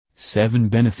7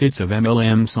 Benefits of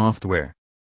MLM Software.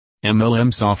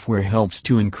 MLM software helps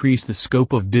to increase the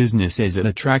scope of business as it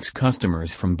attracts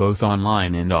customers from both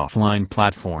online and offline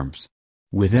platforms.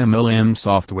 With MLM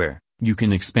software, you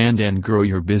can expand and grow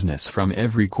your business from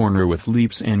every corner with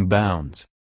leaps and bounds.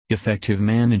 Effective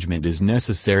management is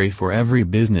necessary for every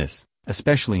business,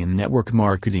 especially in network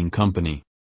marketing company.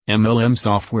 MLM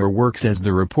software works as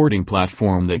the reporting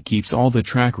platform that keeps all the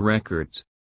track records.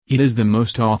 It is the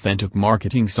most authentic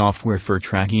marketing software for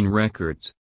tracking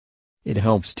records. It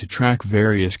helps to track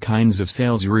various kinds of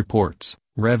sales reports,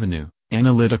 revenue,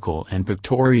 analytical and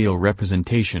pictorial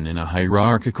representation in a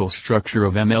hierarchical structure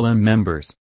of MLM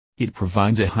members. It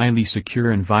provides a highly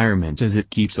secure environment as it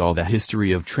keeps all the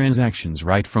history of transactions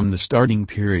right from the starting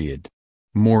period.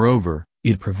 Moreover,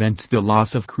 it prevents the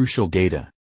loss of crucial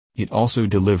data. It also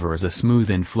delivers a smooth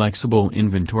and flexible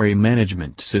inventory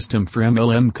management system for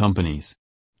MLM companies.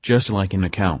 Just like an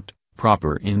account,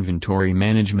 proper inventory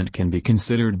management can be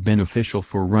considered beneficial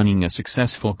for running a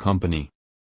successful company.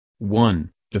 1.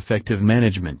 Effective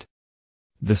management.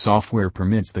 The software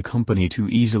permits the company to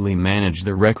easily manage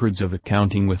the records of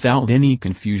accounting without any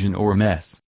confusion or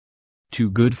mess.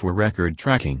 2. Good for record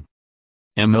tracking.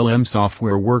 MLM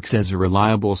software works as a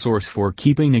reliable source for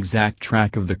keeping exact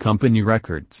track of the company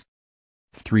records.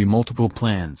 3. Multiple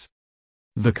plans.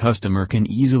 The customer can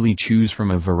easily choose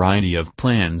from a variety of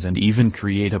plans and even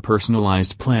create a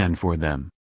personalized plan for them.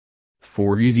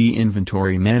 4. Easy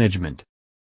inventory management.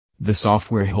 The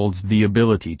software holds the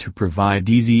ability to provide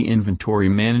easy inventory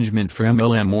management for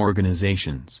MLM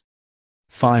organizations.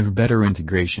 5. Better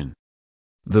integration.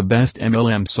 The best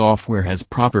MLM software has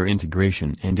proper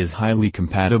integration and is highly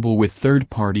compatible with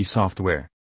third-party software.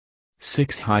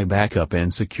 6. High backup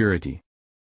and security.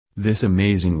 This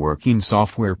amazing working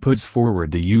software puts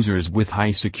forward the users with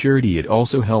high security. It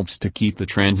also helps to keep the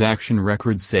transaction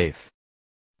records safe.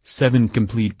 7.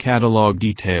 Complete catalog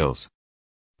details.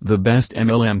 The best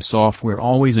MLM software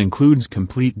always includes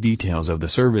complete details of the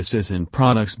services and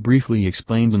products briefly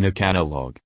explained in a catalog.